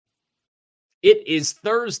It is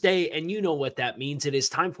Thursday, and you know what that means. It is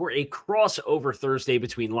time for a crossover Thursday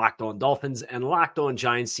between Locked On Dolphins and Locked On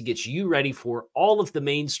Giants to get you ready for all of the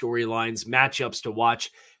main storylines, matchups to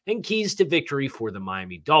watch, and keys to victory for the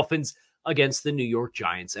Miami Dolphins against the New York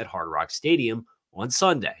Giants at Hard Rock Stadium on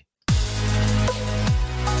Sunday.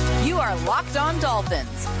 You are Locked On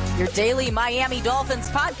Dolphins, your daily Miami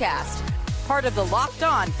Dolphins podcast, part of the Locked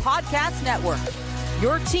On Podcast Network,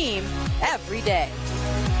 your team every day.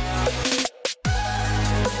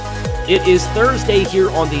 It is Thursday here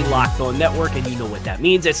on the Locked On Network, and you know what that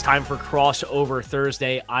means. It's time for Crossover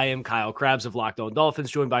Thursday. I am Kyle Krabs of Locked On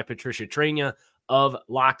Dolphins, joined by Patricia Trena of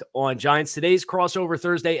Locked On Giants. Today's Crossover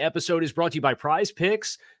Thursday episode is brought to you by Prize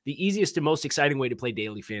Picks, the easiest and most exciting way to play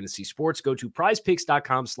daily fantasy sports. Go to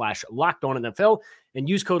prizepicks.com/LockedOnNFL and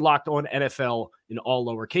use code LockedOnNFL in all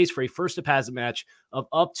lowercase for a first deposit match of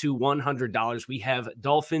up to $100. We have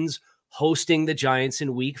Dolphins hosting the Giants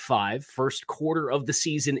in week 5. First quarter of the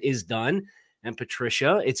season is done. And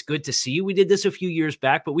Patricia, it's good to see you. We did this a few years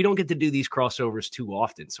back, but we don't get to do these crossovers too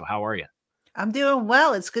often. So how are you? I'm doing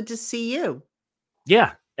well. It's good to see you.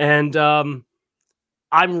 Yeah. And I'm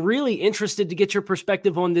really interested to get your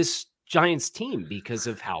perspective on this Giants team because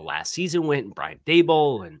of how last season went and Brian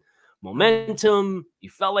Daboll and momentum. You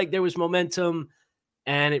felt like there was momentum.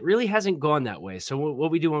 And it really hasn't gone that way. So what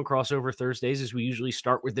we do on Crossover Thursdays is we usually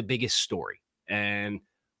start with the biggest story. And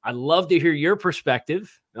I'd love to hear your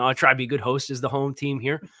perspective. I'll try to be a good host as the home team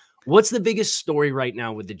here. What's the biggest story right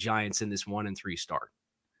now with the Giants in this 1-3 start?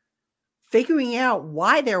 Figuring out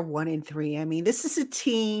why they're 1-3. I mean, this is a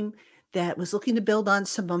team that was looking to build on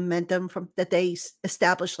some momentum from that they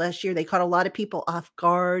established last year. They caught a lot of people off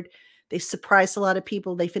guard. They surprised a lot of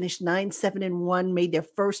people. They finished 9-7-1, made their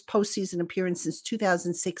first postseason appearance since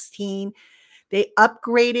 2016. They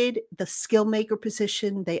upgraded the skill maker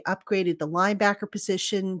position. They upgraded the linebacker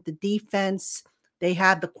position, the defense. They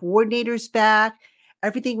had the coordinators back.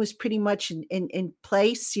 Everything was pretty much in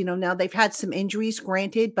place. You know, now they've had some injuries,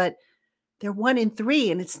 granted, but they're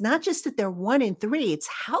 1-3. And it's not just that they're 1-3, it's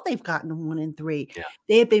how they've gotten to 1-3. Yeah.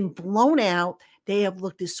 They have been blown out. They have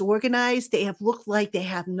looked disorganized. They have looked like they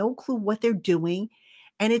have no clue what they're doing.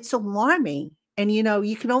 And it's alarming. And, you know,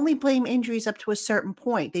 you can only blame injuries up to a certain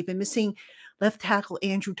point. They've been missing left tackle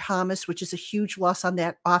Andrew Thomas, which is a huge loss on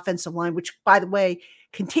that offensive line, which, by the way,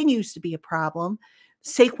 continues to be a problem.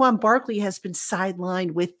 Saquon Barkley has been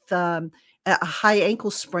sidelined with a high ankle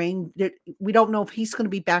sprain. We don't know if he's going to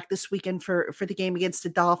be back this weekend for the game against the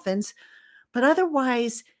Dolphins. But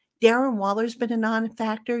otherwise, Darren Waller's been a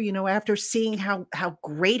non-factor, you know, after seeing how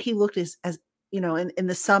great he looked as you know, in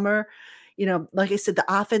the summer. You know, like I said, the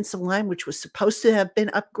offensive line, which was supposed to have been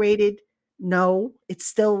upgraded, no, it's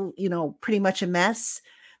still, you know, pretty much a mess.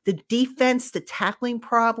 The defense, the tackling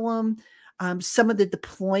problem, some of the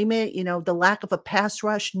deployment, you know, the lack of a pass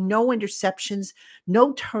rush, no interceptions,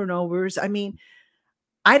 no turnovers. I mean,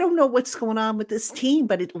 I don't know what's going on with this team,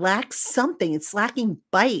 but it lacks something. It's lacking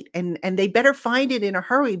bite, and they better find it in a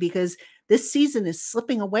hurry because this season is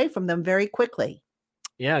slipping away from them very quickly.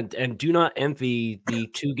 Yeah, and do not envy the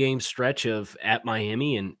 2-game stretch of at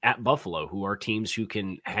Miami and at Buffalo, who are teams who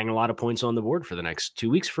can hang a lot of points on the board for the next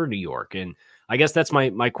 2 weeks for New York. And I guess that's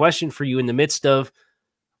my question for you in the midst of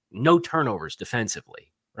no turnovers defensively.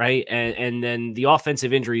 Right. And then the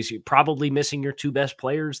offensive injuries, you're probably missing your 2 best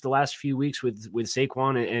players the last few weeks with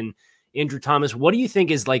Saquon and Andrew Thomas. What do you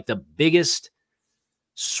think is like the biggest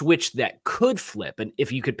switch that could flip? And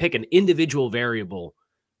if you could pick an individual variable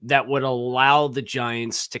that would allow the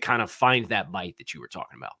Giants to kind of find that bite that you were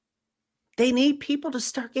talking about? They need people to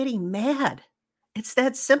start getting mad. It's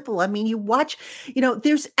that simple. I mean, you watch, you know,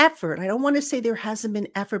 there's effort. I don't want to say there hasn't been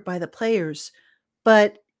effort by the players,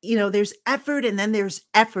 but you know, there's effort and then there's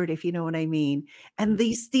effort, if you know what I mean. And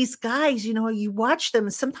these guys, you know, you watch them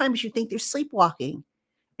and sometimes you think they're sleepwalking.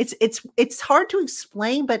 It's hard to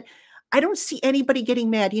explain, but I don't see anybody getting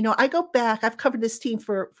mad. You know, I go back, I've covered this team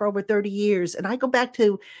for over 30 years, and I go back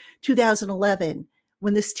to 2011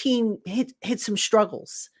 when this team hit some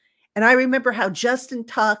struggles. And I remember how Justin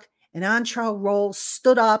Tuck and Antrell Roll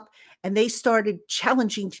stood up and they started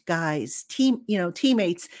challenging guys,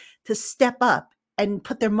 teammates to step up and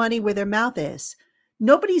put their money where their mouth is.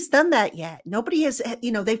 Nobody's done that yet. Nobody has,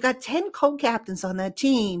 you know, they've got 10 co-captains on that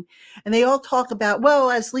team and they all talk about,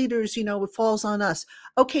 well, as leaders, you know, it falls on us.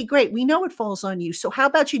 Okay, great. We know it falls on you. So how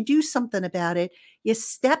about you do something about it? You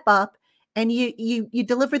step up and you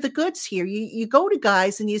deliver the goods here. You go to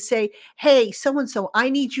guys and you say, hey, so-and-so, I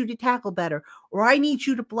need you to tackle better, or I need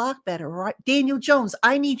you to block better, or Daniel Jones,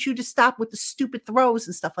 I need you to stop with the stupid throws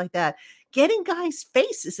and stuff like that. Getting guys'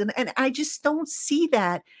 faces. And I just don't see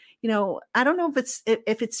that, I don't know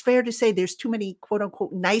if it's fair to say there's too many quote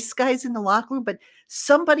unquote nice guys in the locker room, but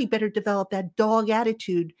somebody better develop that dog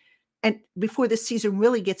attitude and before the season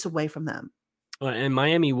really gets away from them. And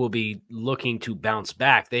Miami will be looking to bounce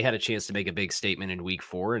back. They had a chance to make a big statement in week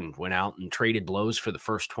 4 and went out and traded blows for the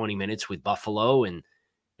first 20 minutes with Buffalo. And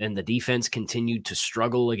then the defense continued to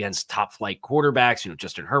struggle against top flight quarterbacks.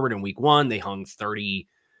 Justin Herbert in week 1, they hung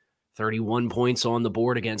 31 points on the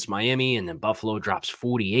board against Miami. And then Buffalo drops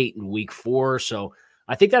 48 in week 4. So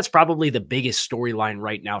I think that's probably the biggest storyline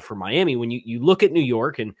right now for Miami. When you look at New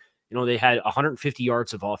York and, they had 150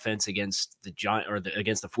 yards of offense against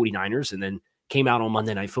against the 49ers, and then came out on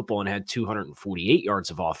Monday Night Football and had 248 yards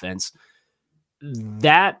of offense.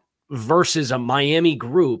 That versus a Miami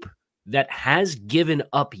group that has given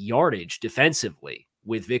up yardage defensively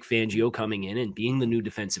with Vic Fangio coming in and being the new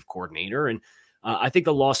defensive coordinator. And I think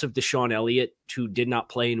the loss of Deshaun Elliott, who did not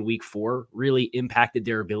play in week 4, really impacted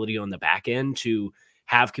their ability on the back end to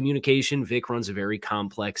have communication. Vic runs a very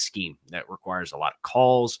complex scheme that requires a lot of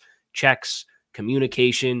calls, checks,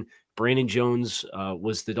 communication. Brandon Jones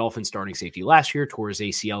was the Dolphins starting safety last year, tore his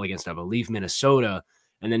ACL against, I believe, Minnesota.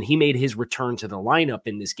 And then he made his return to the lineup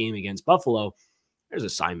in this game against Buffalo. There's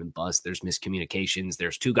assignment bust. There's miscommunications.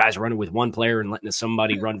 There's 2 guys running with one player and letting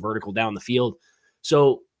somebody run vertical down the field.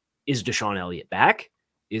 So is Deshaun Elliott back?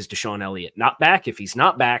 Is Deshaun Elliott not back? If he's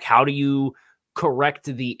not back, how do you correct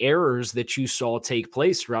the errors that you saw take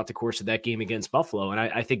place throughout the course of that game against Buffalo? And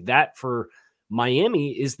I think that for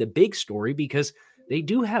Miami is the big story because they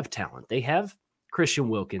do have talent. They have Christian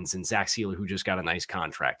Wilkins and Zach Sealer, who just got a nice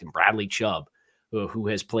contract, and Bradley Chubb, who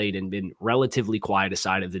has played and been relatively quiet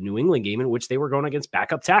aside of the New England game in which they were going against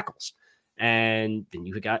backup tackles. And then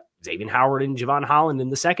you got Xavier Howard and Javon Holland in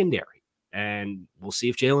the secondary. And we'll see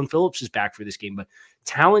if Jalen Phillips is back for this game. But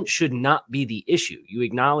talent should not be the issue. You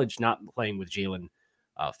acknowledge not playing with Jalen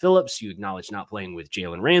Phillips. You acknowledge not playing with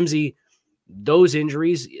Jalen Ramsey. Those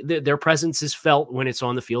injuries, their presence is felt when it's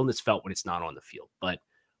on the field, and it's felt when it's not on the field. But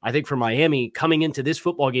I think for Miami, coming into this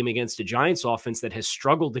football game against a Giants offense that has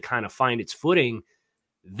struggled to kind of find its footing,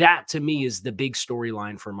 that to me is the big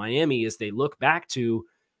storyline for Miami as they look back to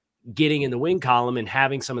getting in the win column and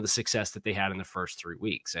having some of the success that they had in the first 3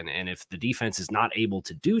 weeks. And if the defense is not able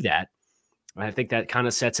to do that, I think that kind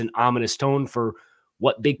of sets an ominous tone for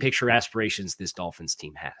what big picture aspirations this Dolphins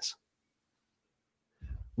team has.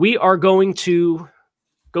 We are going to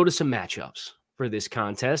go to some matchups for this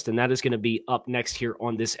contest, and that is going to be up next here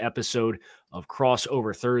on this episode of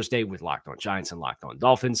Crossover Thursday with Locked On Giants and Locked On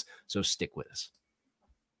Dolphins, so stick with us.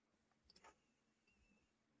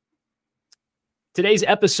 Today's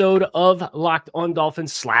episode of Locked On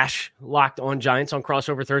Dolphins / Locked On Giants on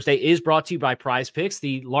Crossover Thursday is brought to you by Prize Picks,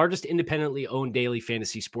 the largest independently owned daily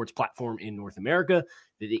fantasy sports platform in North America.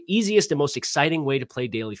 The easiest and most exciting way to play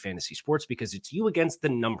daily fantasy sports because it's you against the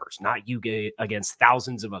numbers, not you against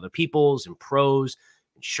thousands of other peoples and pros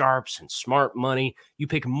and sharps and smart money. You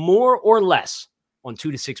pick more or less on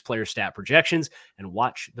 2 to 6 player stat projections and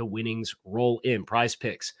watch the winnings roll in. Prize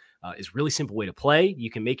Picks is a really simple way to play.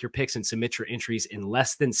 You can make your picks and submit your entries in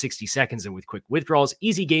less than 60 seconds and with quick withdrawals,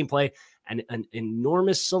 easy gameplay, and an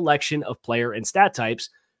enormous selection of player and stat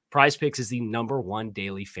types. Prize Picks is the #1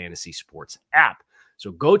 daily fantasy sports app.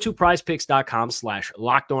 So go to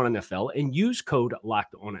prizepicks.com/LockedOnNFL and use code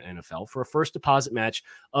LockedOnNFL for a first deposit match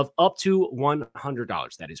of up to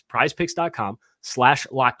 $100. That is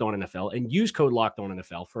prizepicks.com/LockedOnNFL and use code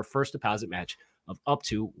LockedOnNFL for a first deposit match of up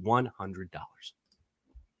to $100.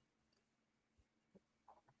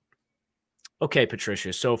 Okay,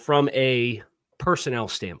 Patricia. So from a personnel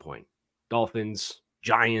standpoint, Dolphins,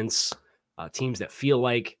 Giants, teams that feel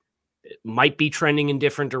like it might be trending in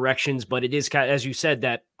different directions, but it is, as you said,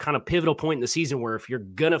 that kind of pivotal point in the season where if you're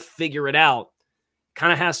going to figure it out,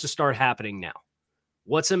 kind of has to start happening now.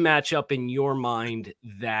 What's a matchup in your mind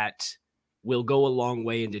that will go a long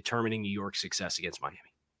way in determining New York's success against Miami?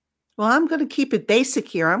 Well, I'm going to keep it basic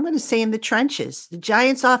here. I'm going to say in the trenches. The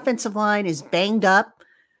Giants' offensive line is banged up.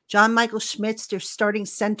 John Michael Schmitz, their starting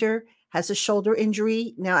center, has a shoulder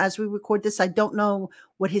injury. Now, as we record this, I don't know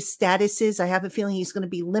what his status is. I have a feeling he's going to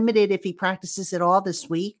be limited if he practices at all this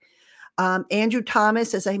week. Andrew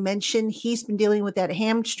Thomas, as I mentioned, he's been dealing with that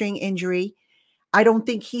hamstring injury. I don't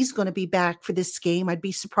think he's going to be back for this game. I'd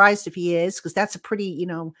be surprised if he is because that's a pretty,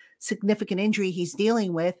 significant injury he's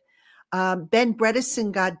dealing with. Ben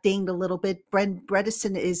Bredesen got dinged a little bit. Ben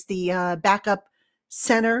Bredesen is the backup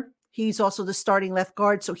center. He's also the starting left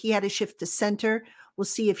guard, so he had to shift to center. We'll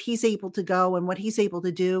see if he's able to go and what he's able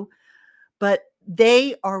to do. But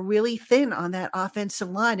they are really thin on that offensive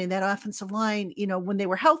line. And that offensive line, when they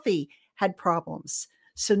were healthy, had problems.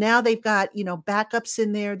 So now they've got, backups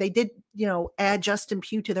in there. They did, add Justin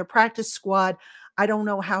Pugh to their practice squad. I don't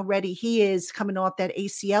know how ready he is coming off that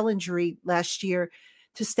ACL injury last year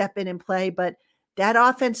to step in and play. But that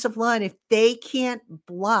offensive line, if they can't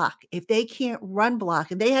block, if they can't run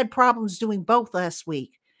block, and they had problems doing both last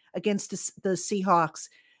week against the Seahawks,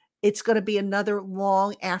 it's going to be another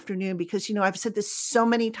long afternoon because, I've said this so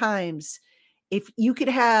many times. If you could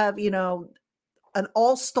have, an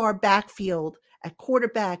all-star backfield at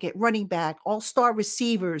quarterback, at running back, all-star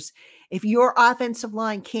receivers, if your offensive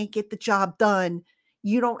line can't get the job done,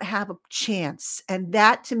 you don't have a chance. And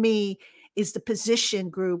that to me is the position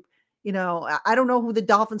group. I don't know who the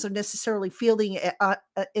Dolphins are necessarily fielding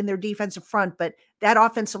in their defensive front, but that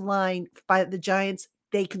offensive line by the Giants,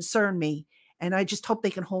 they concern me. And I just hope they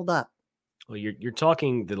can hold up. Well, you're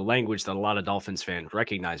talking the language that a lot of Dolphins fans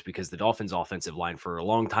recognize because the Dolphins offensive line for a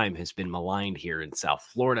long time has been maligned here in South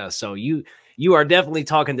Florida. So you are definitely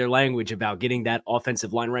talking their language about getting that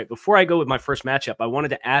offensive line right. Before I go with my first matchup, I wanted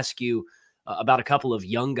to ask you about a couple of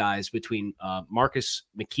young guys between Marcus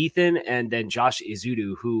McKethan and then Josh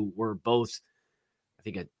Izudu, who were both, I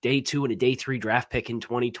think, a day 2 and a day 3 draft pick in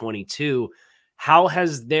 2022. How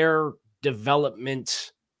has their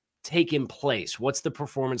development taken place? What's the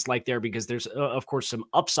performance like there? Because there's, of course, some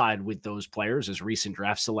upside with those players as recent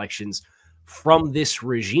draft selections from this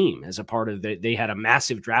regime as a part of they had a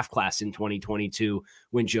massive draft class in 2022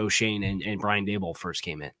 when Joe Shane and Brian Daboll first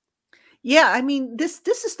came in. Yeah, I mean, this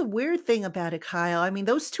is the weird thing about it, Kyle. I mean,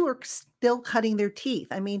 those two are still cutting their teeth.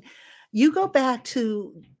 I mean, you go back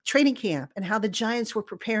to training camp and how the Giants were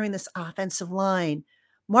preparing this offensive line.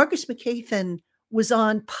 Marcus McKethan was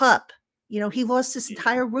on PUP. He lost his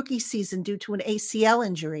entire rookie season due to an ACL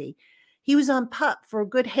injury. He was on PUP for a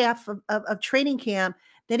good half of training camp.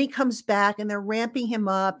 Then he comes back and they're ramping him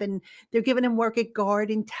up and they're giving him work at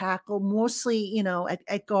guard and tackle, mostly,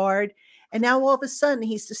 at guard. And now all of a sudden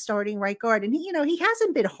he's the starting right guard. And he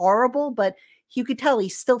hasn't been horrible, but you could tell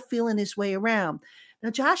he's still feeling his way around. Now,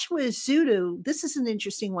 Joshua Izudu, this is an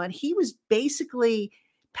interesting one. He was basically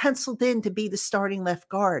penciled in to be the starting left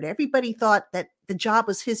guard. Everybody thought that the job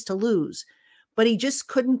was his to lose, but he just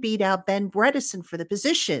couldn't beat out Ben Bredesen for the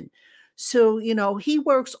position. So, he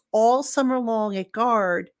works all summer long at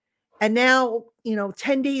guard. And now,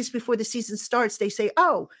 10 days before the season starts, they say,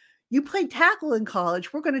 oh, you played tackle in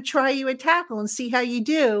college. We're going to try you at tackle and see how you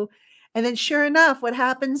do. And then sure enough, what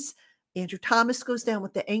happens? Andrew Thomas goes down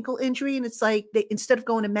with the ankle injury. And it's like instead of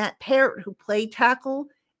going to Matt Parrott, who played tackle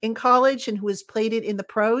in college and who has played it in the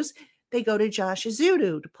pros, they go to Josh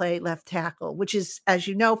Izudu to play left tackle, which is, as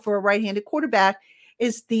you know, for a right-handed quarterback,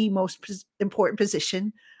 is the most important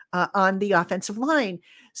position on the offensive line.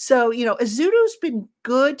 So, Izudu's been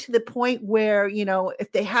good to the point where,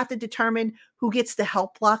 if they have to determine who gets the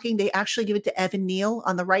help blocking, they actually give it to Evan Neal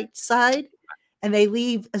on the right side, and they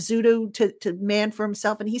leave Izudu to man for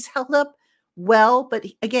himself, and he's held up well. But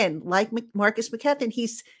again, like Marcus McKethan,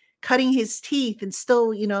 he's cutting his teeth and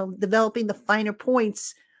still, developing the finer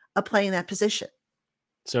points of playing that position.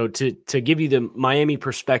 So to give you the Miami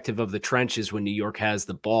perspective of the trenches when New York has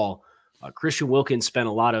the ball, Christian Wilkins spent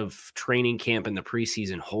a lot of training camp in the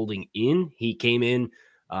preseason holding in. He came in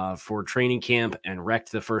for training camp and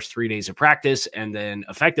wrecked the first 3 days of practice and then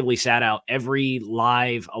effectively sat out every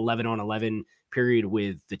live 11-on-11 period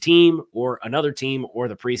with the team or another team or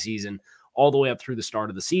the preseason all the way up through the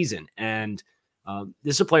start of the season. And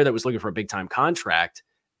this is a player that was looking for a big-time contract,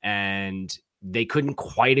 and they couldn't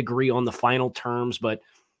quite agree on the final terms, but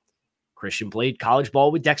Christian played college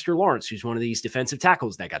ball with Dexter Lawrence, who's one of these defensive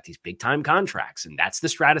tackles that got these big-time contracts, and that's the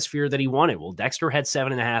stratosphere that he wanted. Well, Dexter had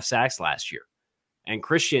 7.5 sacks last year, and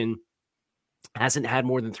Christian hasn't had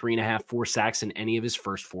more than 3.5, 4 sacks in any of his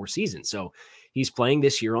first 4 seasons. So he's playing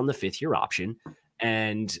this year on the 5th-year option,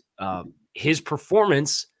 and his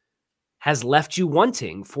performance has left you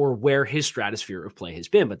wanting for where his stratosphere of play has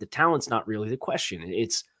been, but the talent's not really the question.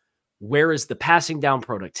 It's where is the passing down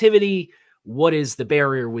productivity? What is the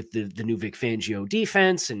barrier with the new Vic Fangio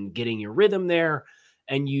defense and getting your rhythm there?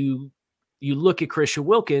 And you look at Christian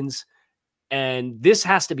Wilkins, and this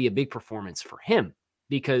has to be a big performance for him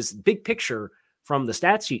because big picture from the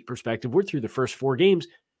stat sheet perspective, we're through the first 4 games.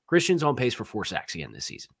 Christian's on pace for 4 sacks again this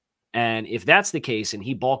season. And if that's the case and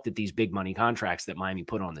he balked at these big money contracts that Miami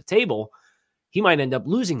put on the table, he might end up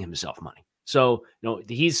losing himself money. So,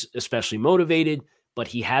 he's especially motivated, but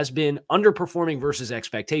he has been underperforming versus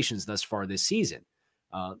expectations thus far this season.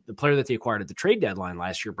 The player that they acquired at the trade deadline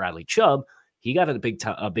last year, Bradley Chubb, he got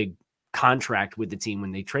a big contract with the team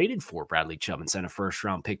when they traded for Bradley Chubb and sent a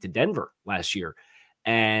first-round pick to Denver last year.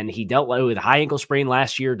 And he dealt with a high ankle sprain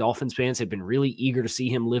last year. Dolphins fans have been really eager to see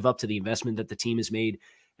him live up to the investment that the team has made.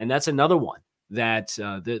 And that's another one that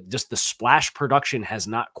just the splash production has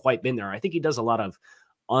not quite been there. I think he does a lot of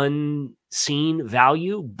unseen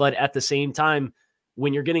value, but at the same time,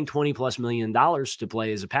 when you're getting $20+ million to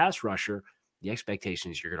play as a pass rusher, the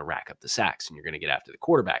expectation is you're going to rack up the sacks and you're going to get after the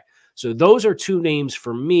quarterback. So those are two names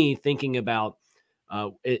for me, thinking about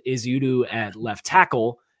Izudu at left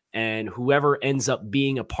tackle and whoever ends up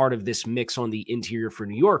being a part of this mix on the interior for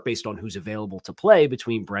New York based on who's available to play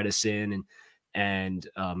between Bredesen and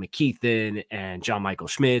McKeithen and John Michael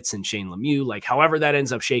Schmitz and Shane Lemieux, like however that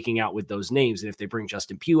ends up shaking out with those names. And if they bring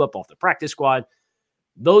Justin Pugh up off the practice squad,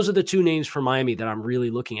 those are the two names for Miami that I'm really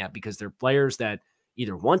looking at, because they're players that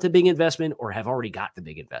either want a big investment or have already got the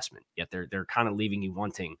big investment, yet they're kind of leaving you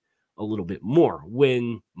wanting a little bit more.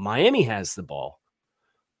 When Miami has the ball,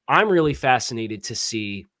 I'm really fascinated to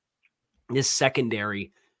see this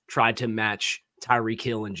secondary try to match Tyreek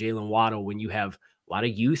Hill and Jalen Waddle when you have a lot of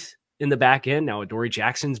youth in the back end. Now, Adoree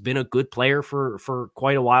Jackson's been a good player for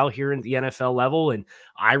quite a while here in the NFL level, and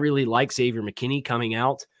I really like Xavier McKinney coming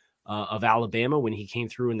out of Alabama when he came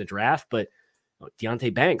through in the draft. But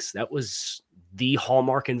Deonte Banks, that was the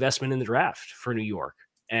hallmark investment in the draft for New York.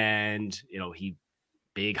 And, he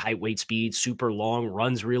big height, weight, speed, super long,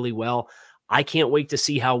 runs really well. I can't wait to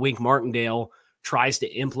see how Wink Martindale tries to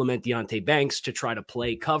implement Deonte Banks to try to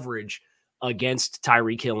play coverage against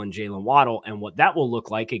Tyreek Hill and Jalen Waddle, and what that will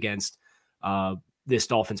look like against this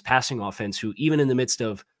Dolphins passing offense, who even in the midst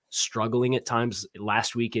of struggling at times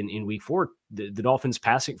last week in week 4, the Dolphins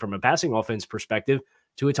passing from a passing offense perspective,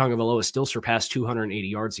 Tua Tagovailoa still surpassed 280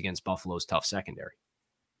 yards against Buffalo's tough secondary.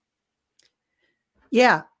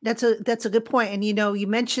 Yeah, that's a good point. And you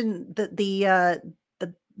mentioned the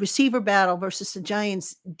receiver battle versus the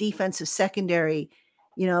Giants defensive secondary.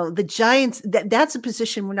 The Giants, that's a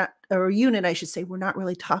position or a unit, I should say, we're not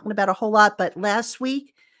really talking about a whole lot. But last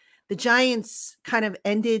week, the Giants kind of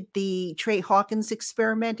ended the Trey Hawkins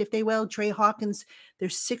experiment, if they will. Trey Hawkins, their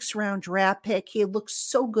 6th-round draft pick. He looked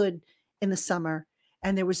so good in the summer.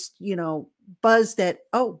 And there was, buzz that,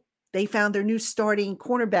 they found their new starting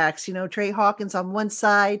cornerbacks, Trey Hawkins on one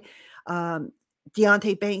side,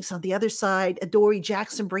 Deonte Banks on the other side, Adoree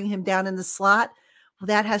Jackson bring him down in the slot. Well,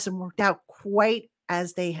 that hasn't worked out quite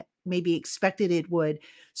as they maybe expected it would.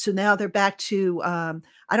 So now they're back to,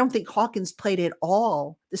 I don't think Hawkins played at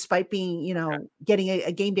all, despite being, getting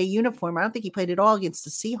a game day uniform. I don't think he played at all against the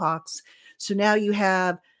Seahawks. So now you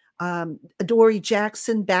have Adoree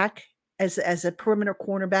Jackson back as a perimeter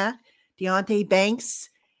cornerback, Deonte Banks.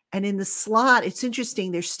 And in the slot, it's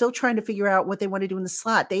interesting. They're still trying to figure out what they want to do in the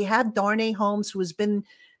slot. They have Darnay Holmes, who has been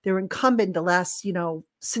their incumbent the last,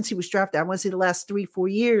 since he was drafted, I want to say the last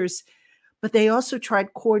 3-4 years. But they also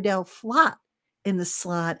tried Cordell Flott in the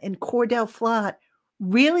slot. And Cordell Flott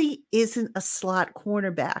really isn't a slot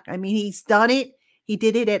cornerback. I mean, he's done it. He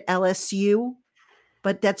did it at LSU,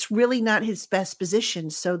 but that's really not his best position.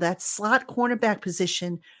 So that slot cornerback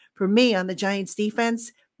position, for me on the Giants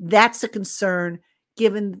defense, that's a concern,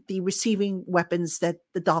 given the receiving weapons that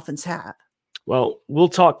the Dolphins have. Well, we'll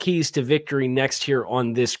talk keys to victory next here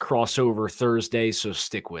on this crossover Thursday, so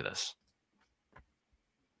stick with us.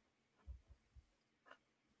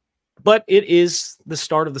 But it is the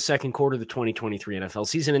start of the second quarter of the 2023 NFL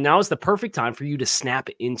season, and now is the perfect time for you to snap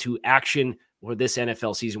into action for this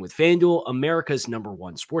NFL season with FanDuel, America's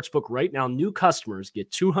 #1 sportsbook. Right now, new customers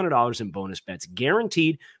get $200 in bonus bets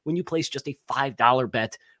guaranteed when you place just a $5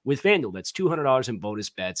 bet with FanDuel. That's $200 in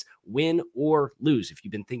bonus bets, win or lose. If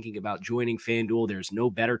you've been thinking about joining FanDuel, there's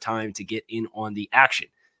no better time to get in on the action.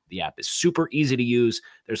 The app is super easy to use.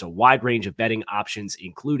 There's a wide range of betting options,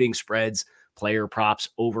 including spreads, player props,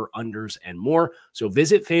 over-unders, and more. So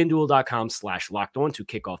visit FanDuel.com/lockedon to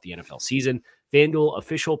kick off the NFL season. FanDuel,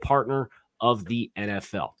 official partner of the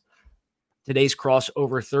NFL. Today's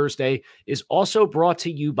crossover Thursday is also brought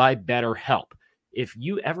to you by BetterHelp. If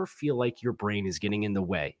you ever feel like your brain is getting in the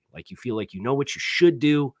way, like you feel like you know what you should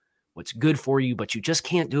do, what's good for you, but you just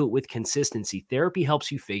can't do it with consistency, therapy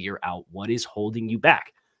helps you figure out what is holding you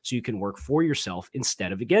back so you can work for yourself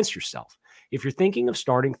instead of against yourself. If you're thinking of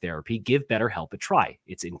starting therapy, give BetterHelp a try.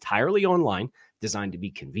 It's entirely online, designed to be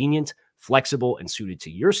convenient, flexible, and suited to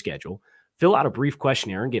your schedule. Fill out a brief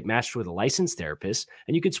questionnaire and get matched with a licensed therapist,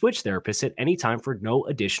 and you can switch therapists at any time for no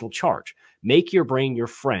additional charge. Make your brain your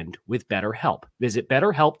friend with BetterHelp. Visit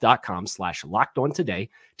BetterHelp.com/lockedon today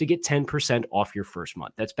to get 10% off your first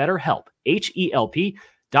month. That's BetterHelp,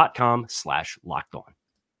 HELP.com/lockedon.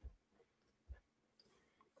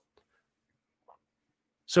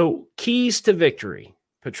 So, keys to victory.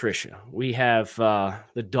 Patricia, we have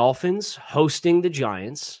the Dolphins hosting the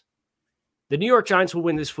Giants. The New York Giants will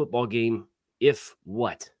win this football game if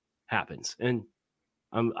what happens? And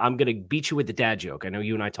I'm going to beat you with the dad joke. I know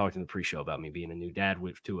you and I talked in the pre-show about me being a new dad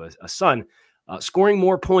to a son. Scoring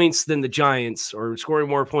more points than the Giants or scoring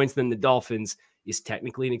more points than the Dolphins is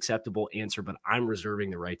technically an acceptable answer, but I'm reserving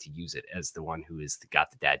the right to use it as the one who has got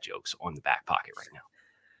the dad jokes on the back pocket right now.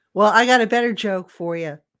 Well, I got a better joke for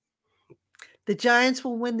you. The Giants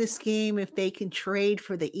will win this game if they can trade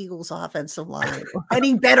for the Eagles' offensive line or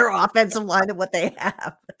any better offensive line than what they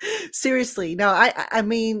have. Seriously, no, I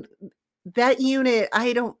mean that unit.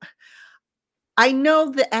 I know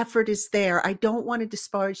the effort is there. I don't want to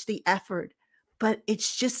disparage the effort, but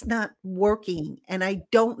it's just not working, and I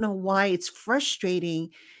don't know why. It's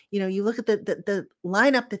frustrating. You look at the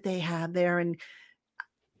lineup that they have there, and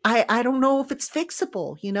I don't know if it's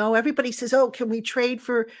fixable. Everybody says, "Oh, can we trade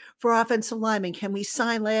for offensive linemen? Can we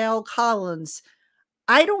sign Lael Collins?"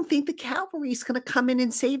 I don't think the cavalry is going to come in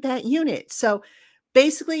and save that unit. So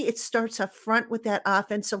basically, it starts up front with that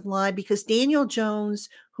offensive line because Daniel Jones,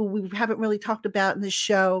 who we haven't really talked about in the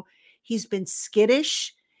show, he's been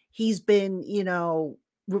skittish. He's been,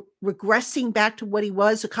 regressing back to what he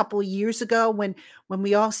was a couple of years ago when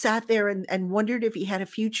we all sat there and wondered if he had a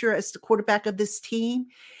future as the quarterback of this team.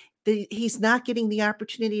 He's not getting the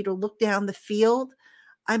opportunity to look down the field.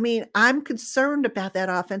 I mean, I'm concerned about that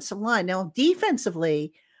offensive line. Now,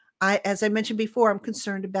 defensively, as I mentioned before, I'm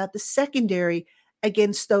concerned about the secondary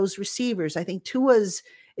against those receivers. I think Tua's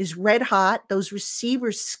is red hot. Those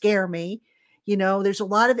receivers scare me. There's a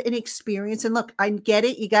lot of inexperience. And look, I get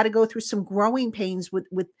it. You got to go through some growing pains with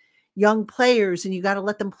young players, and you got to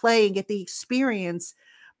let them play and get the experience.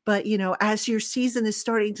 But, as your season is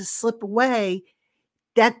starting to slip away,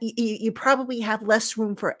 that you probably have less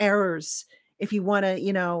room for errors if you want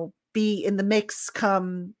to, be in the mix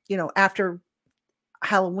come, after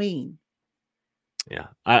Halloween. Yeah,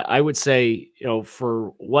 I would say,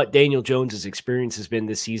 for what Daniel Jones's experience has been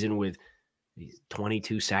this season with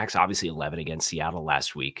 22 sacks, obviously 11 against Seattle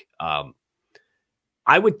last week.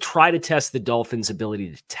 I would try to test the Dolphins'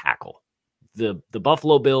 ability to tackle. The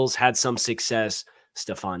Buffalo Bills had some success.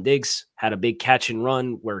 Stephon Diggs had a big catch and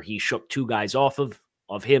run where he shook two guys off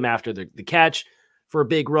of him after the catch for a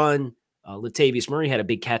big run. Latavius Murray had a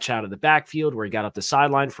big catch out of the backfield where he got up the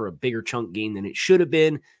sideline for a bigger chunk gain than it should have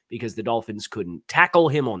been because the Dolphins couldn't tackle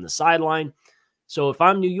him on the sideline. So if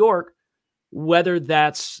I'm New York, whether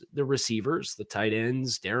that's the receivers, the tight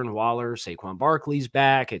ends, Darren Waller, Saquon Barkley's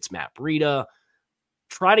back, it's Matt Breida,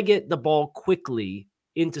 try to get the ball quickly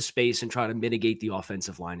into space and try to mitigate the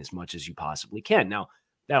offensive line as much as you possibly can. Now,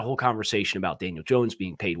 that whole conversation about Daniel Jones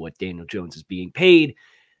being paid what Daniel Jones is being paid,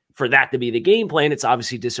 for that to be the game plan, it's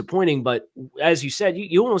obviously disappointing. But as you said,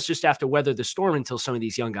 you almost just have to weather the storm until some of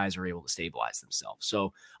these young guys are able to stabilize themselves.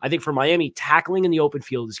 So I think for Miami, tackling in the open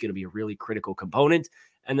field is going to be a really critical component.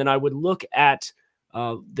 And then I would look at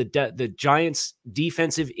the Giants'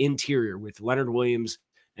 defensive interior with Leonard Williams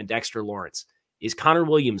and Dexter Lawrence. Is Connor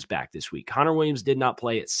Williams back this week? Connor Williams did not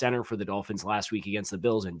play at center for the Dolphins last week against the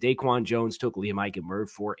Bills, and Daquan Jones took Liam Eichenberg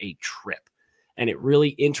for a trip. And it really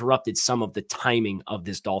interrupted some of the timing of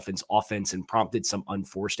this Dolphins offense and prompted some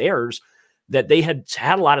unforced errors that they had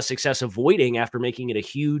a lot of success avoiding after making it a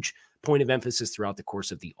huge point of emphasis throughout the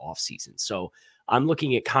course of the offseason. So I'm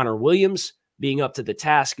looking at Connor Williams being up to the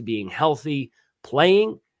task, being healthy,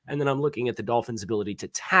 playing, and then I'm looking at the Dolphins' ability to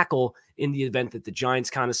tackle in the event that the Giants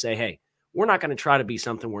kind of say, hey, we're not going to try to be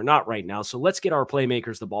something we're not right now, so let's get our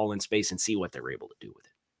playmakers the ball in space and see what they're able to do with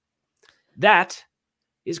it. That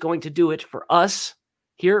is going to do it for us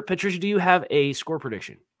here. Patricia, do you have a score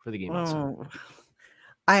prediction for the game?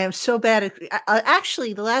 I am so bad at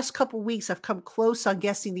actually the last couple of weeks I've come close on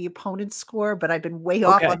guessing the opponent's score, but I've been way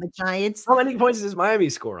off on the Giants. How many points does Miami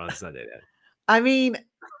score on Sunday then? I mean,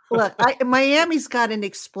 look, Miami's got an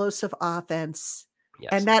explosive offense.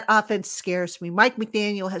 Yes. And that offense scares me. Mike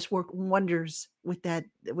McDaniel has worked wonders with that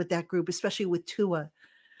group, especially with Tua.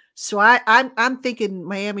 So I'm thinking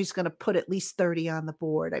Miami's going to put at least 30 on the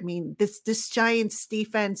board. I mean, this Giants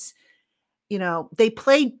defense, they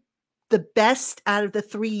played the best out of the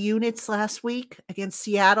three units last week against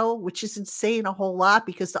Seattle, which isn't saying a whole lot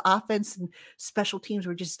because the offense and special teams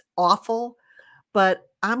were just awful. But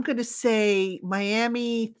I'm going to say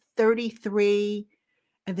Miami 33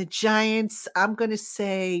 and the Giants, I'm going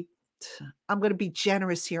to be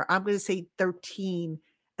generous here. I'm going to say 13.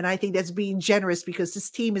 And I think that's being generous because this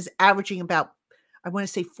team is averaging about, I want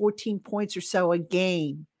to say 14 points or so a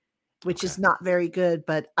game, which is not very good.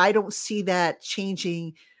 But I don't see that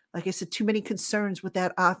changing. Like I said, too many concerns with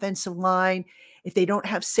that offensive line. If they don't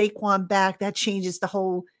have Saquon back, that changes the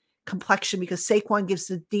whole complexion because Saquon gives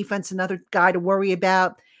the defense another guy to worry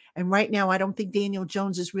about. And right now, I don't think Daniel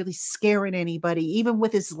Jones is really scaring anybody, even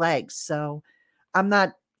with his legs. So I'm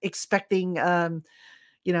not expecting, a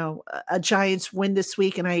Giants win this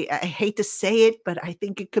week. And I hate to say it, but I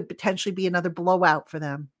think it could potentially be another blowout for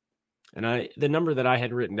them. And the number that I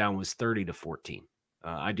had written down was 30-14.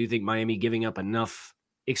 I do think Miami giving up enough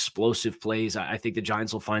explosive plays. I think the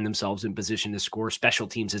Giants will find themselves in position to score. Special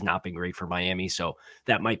teams has not been great for Miami, so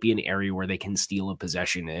that might be an area where they can steal a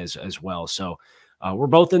possession as well. So we're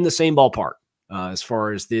both in the same ballpark as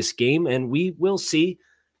far as this game, and we will see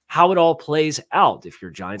how it all plays out. If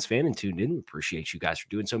you're a Giants fan and tuned in, we appreciate you guys for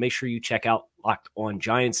doing so. Make sure you check out Locked On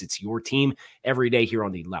Giants. It's your team every day here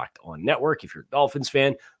on the Locked On Network. If you're a Dolphins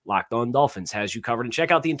fan, Locked On Dolphins has you covered. And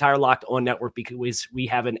check out the entire Locked On Network because we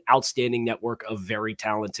have an outstanding network of very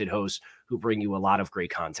talented hosts who bring you a lot of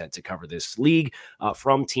great content to cover this league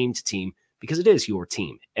from team to team because it is your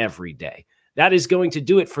team every day. That is going to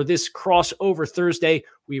do it for this crossover Thursday.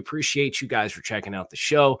 We appreciate you guys for checking out the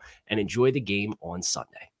show and enjoy the game on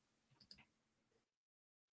Sunday.